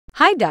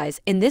Hi guys,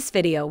 in this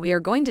video we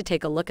are going to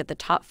take a look at the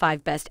top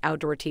 5 best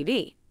outdoor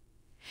TV.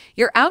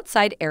 Your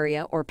outside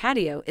area or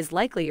patio is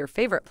likely your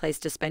favorite place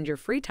to spend your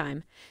free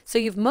time, so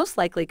you've most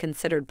likely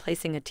considered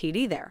placing a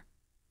TV there.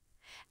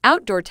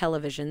 Outdoor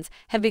televisions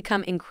have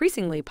become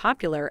increasingly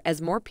popular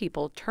as more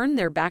people turn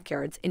their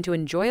backyards into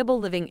enjoyable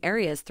living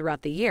areas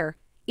throughout the year,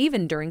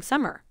 even during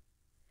summer.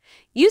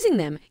 Using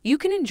them, you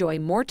can enjoy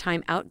more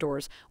time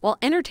outdoors while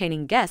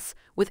entertaining guests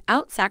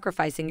without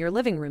sacrificing your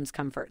living room's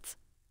comforts.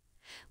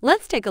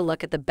 Let's take a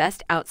look at the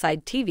best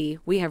outside TV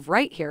we have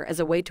right here as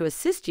a way to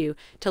assist you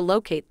to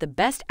locate the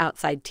best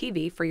outside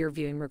TV for your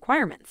viewing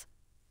requirements.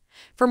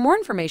 For more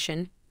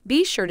information,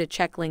 be sure to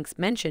check links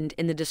mentioned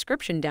in the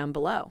description down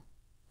below.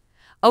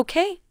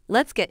 Okay,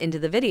 let's get into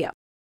the video.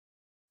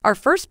 Our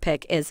first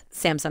pick is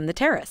Samsung the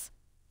Terrace.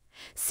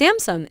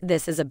 Samsung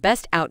this is a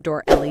best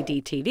outdoor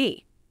LED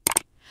TV.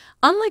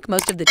 Unlike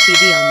most of the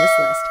TV on this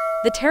list,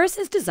 the Terrace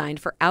is designed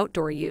for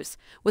outdoor use,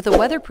 with a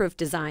weatherproof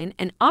design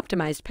and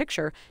optimized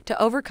picture to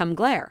overcome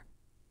glare.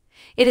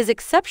 It is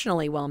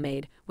exceptionally well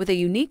made, with a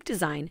unique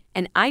design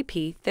and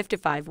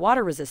IP55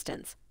 water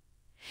resistance.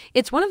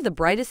 It's one of the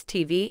brightest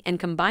TV, and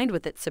combined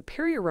with its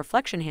superior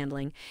reflection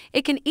handling,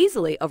 it can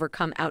easily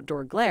overcome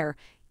outdoor glare,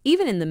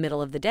 even in the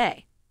middle of the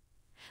day.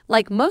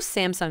 Like most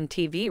Samsung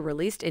TV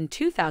released in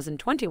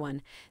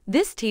 2021,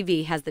 this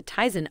TV has the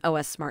Tizen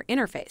OS Smart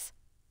interface.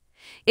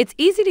 It's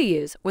easy to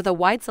use with a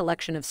wide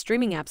selection of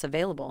streaming apps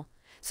available,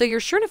 so you're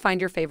sure to find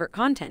your favorite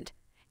content,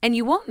 and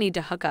you won't need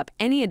to hook up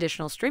any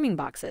additional streaming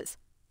boxes.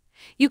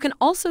 You can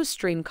also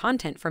stream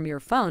content from your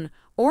phone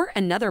or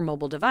another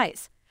mobile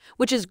device,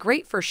 which is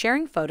great for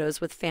sharing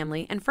photos with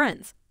family and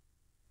friends.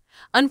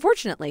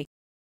 Unfortunately,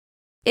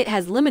 it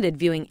has limited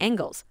viewing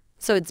angles,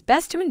 so it's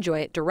best to enjoy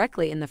it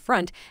directly in the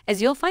front,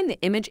 as you'll find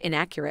the image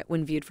inaccurate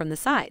when viewed from the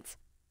sides.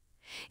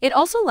 It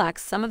also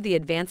lacks some of the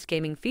advanced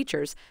gaming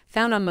features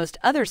found on most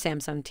other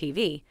Samsung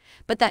TV,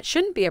 but that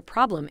shouldn't be a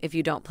problem if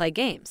you don't play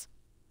games.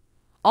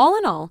 All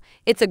in all,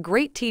 it's a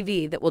great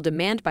TV that will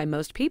demand by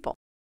most people.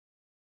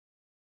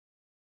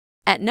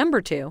 At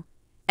number 2,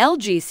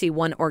 LG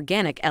C1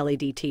 Organic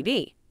LED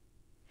TV.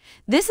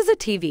 This is a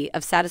TV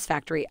of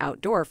satisfactory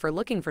outdoor for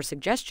looking for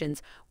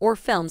suggestions or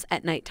films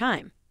at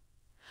nighttime.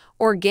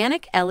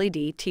 Organic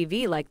LED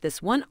TV like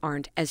this one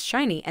aren't as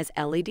shiny as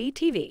LED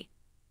TV.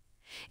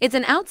 It's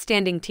an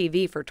outstanding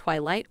TV for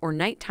twilight or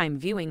nighttime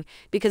viewing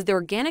because the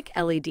organic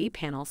LED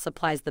panel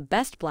supplies the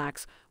best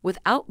blacks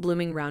without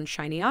blooming round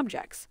shiny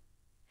objects.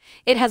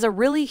 It has a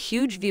really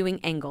huge viewing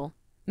angle,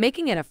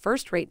 making it a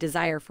first-rate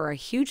desire for a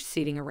huge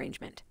seating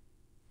arrangement.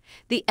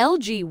 The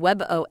LG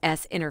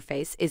WebOS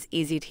interface is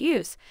easy to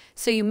use,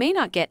 so you may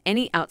not get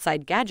any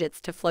outside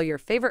gadgets to flow your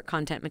favorite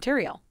content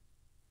material.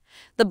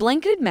 The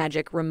Blanketed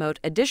Magic remote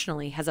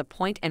additionally has a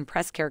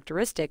point-and-press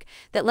characteristic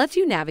that lets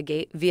you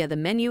navigate via the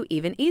menu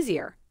even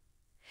easier.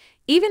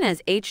 Even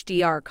as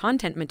HDR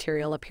content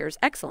material appears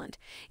excellent,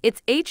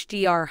 its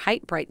HDR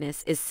height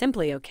brightness is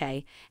simply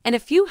okay, and a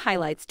few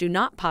highlights do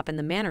not pop in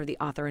the manner the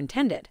author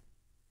intended.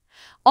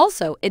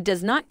 Also, it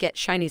does not get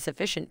shiny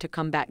sufficient to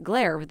combat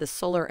glare with the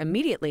solar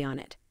immediately on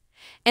it,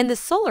 and the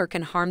solar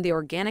can harm the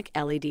organic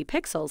LED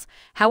pixels.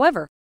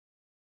 However,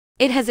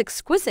 it has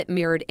exquisite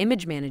mirrored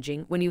image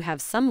managing when you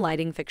have some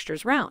lighting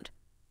fixtures round.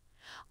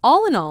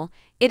 All in all,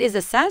 it is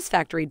a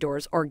satisfactory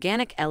doors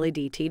organic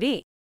LED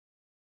TV.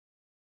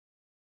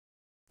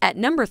 At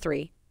number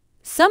 3,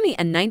 Sony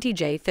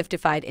A90J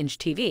 55-inch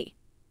TV.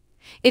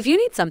 If you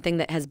need something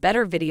that has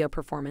better video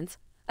performance,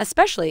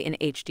 especially in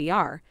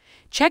HDR,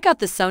 check out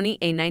the Sony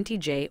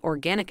A90J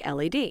Organic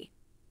LED.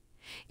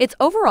 Its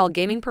overall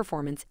gaming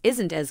performance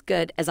isn't as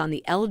good as on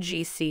the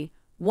LG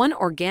C1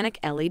 Organic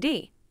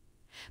LED.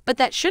 But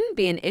that shouldn't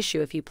be an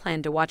issue if you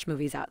plan to watch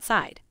movies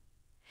outside.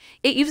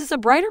 It uses a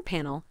brighter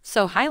panel,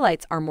 so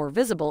highlights are more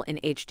visible in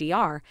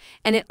HDR,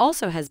 and it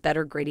also has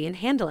better gradient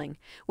handling,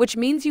 which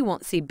means you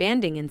won't see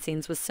banding in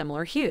scenes with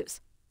similar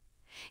hues.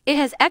 It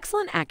has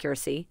excellent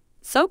accuracy,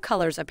 so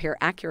colors appear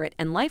accurate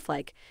and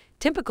lifelike,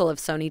 typical of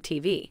Sony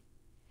TV.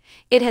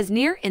 It has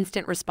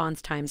near-instant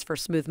response times for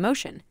smooth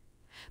motion,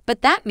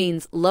 but that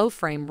means low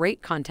frame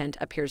rate content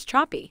appears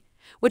choppy,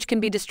 which can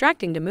be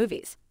distracting to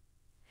movies.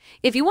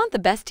 If you want the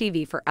best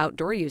TV for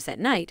outdoor use at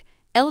night,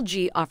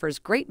 LG offers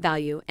great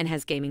value and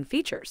has gaming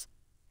features.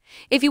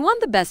 If you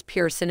want the best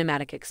pure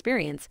cinematic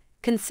experience,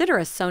 consider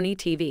a Sony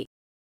TV.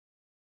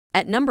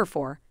 At number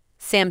 4,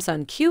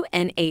 Samsung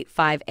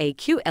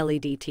QN85AQ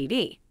LED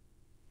TV.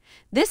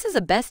 This is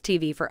a best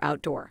TV for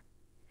outdoor.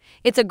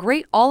 It's a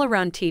great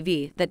all-around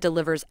TV that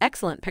delivers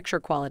excellent picture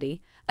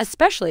quality,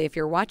 especially if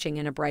you're watching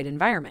in a bright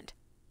environment.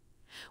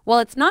 While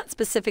it's not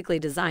specifically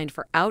designed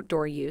for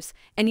outdoor use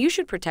and you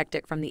should protect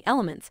it from the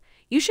elements,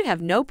 you should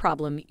have no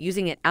problem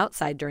using it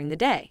outside during the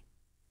day.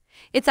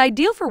 It's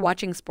ideal for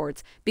watching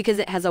sports because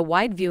it has a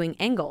wide viewing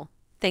angle,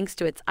 thanks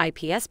to its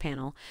IPS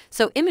panel,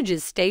 so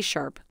images stay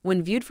sharp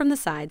when viewed from the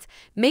sides,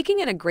 making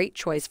it a great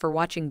choice for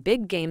watching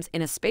big games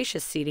in a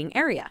spacious seating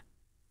area.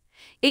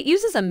 It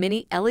uses a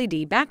mini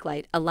LED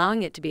backlight,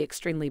 allowing it to be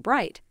extremely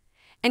bright,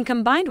 and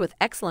combined with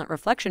excellent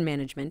reflection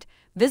management,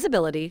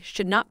 visibility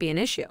should not be an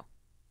issue.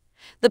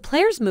 The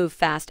players move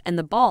fast and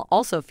the ball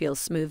also feels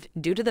smooth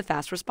due to the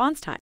fast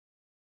response time.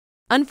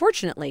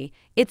 Unfortunately,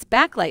 its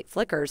backlight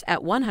flickers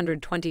at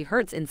 120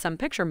 Hz in some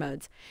picture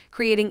modes,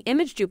 creating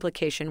image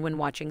duplication when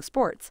watching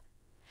sports.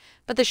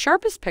 But the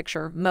sharpest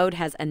picture mode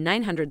has a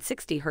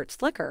 960 Hz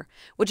flicker,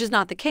 which is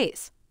not the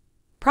case.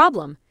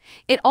 Problem: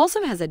 it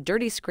also has a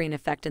dirty screen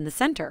effect in the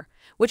center,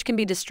 which can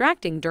be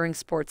distracting during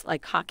sports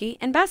like hockey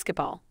and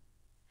basketball.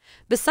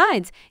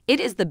 Besides, it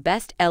is the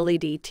best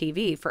LED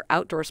TV for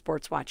outdoor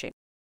sports watching.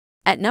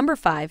 At number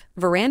 5,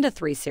 Veranda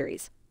 3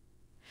 Series.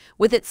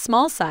 With its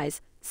small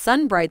size,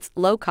 Sunbright's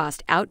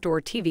low-cost outdoor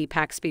TV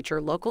packs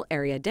feature local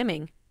area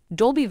dimming,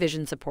 Dolby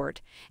Vision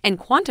support, and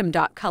quantum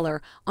dot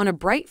color on a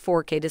bright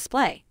 4K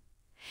display.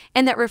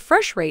 And that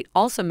refresh rate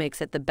also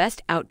makes it the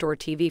best outdoor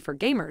TV for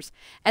gamers,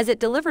 as it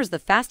delivers the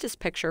fastest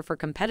picture for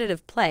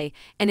competitive play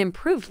and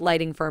improved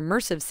lighting for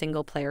immersive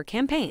single-player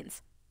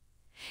campaigns.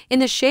 In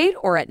the shade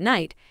or at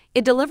night,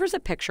 it delivers a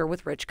picture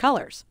with rich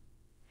colors.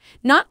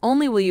 Not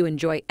only will you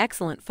enjoy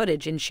excellent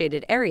footage in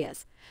shaded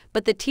areas,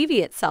 but the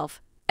TV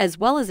itself, as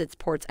well as its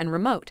ports and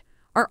remote,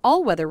 are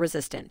all weather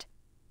resistant.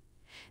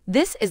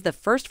 This is the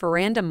first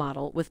Veranda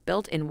model with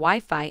built-in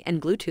Wi-Fi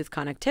and Bluetooth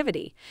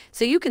connectivity,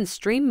 so you can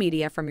stream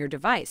media from your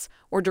device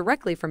or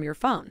directly from your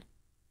phone.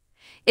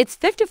 Its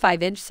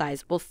 55-inch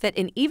size will fit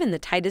in even the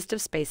tightest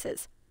of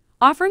spaces,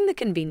 offering the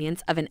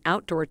convenience of an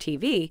outdoor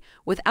TV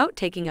without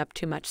taking up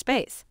too much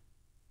space.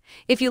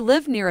 If you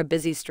live near a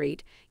busy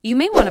street, you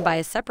may want to buy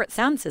a separate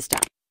sound system.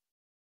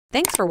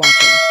 Thanks for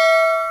watching.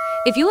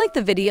 If you like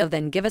the video,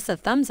 then give us a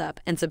thumbs up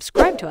and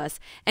subscribe to us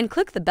and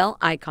click the bell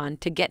icon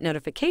to get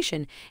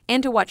notification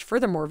and to watch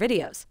further more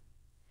videos.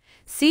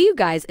 See you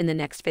guys in the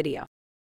next video.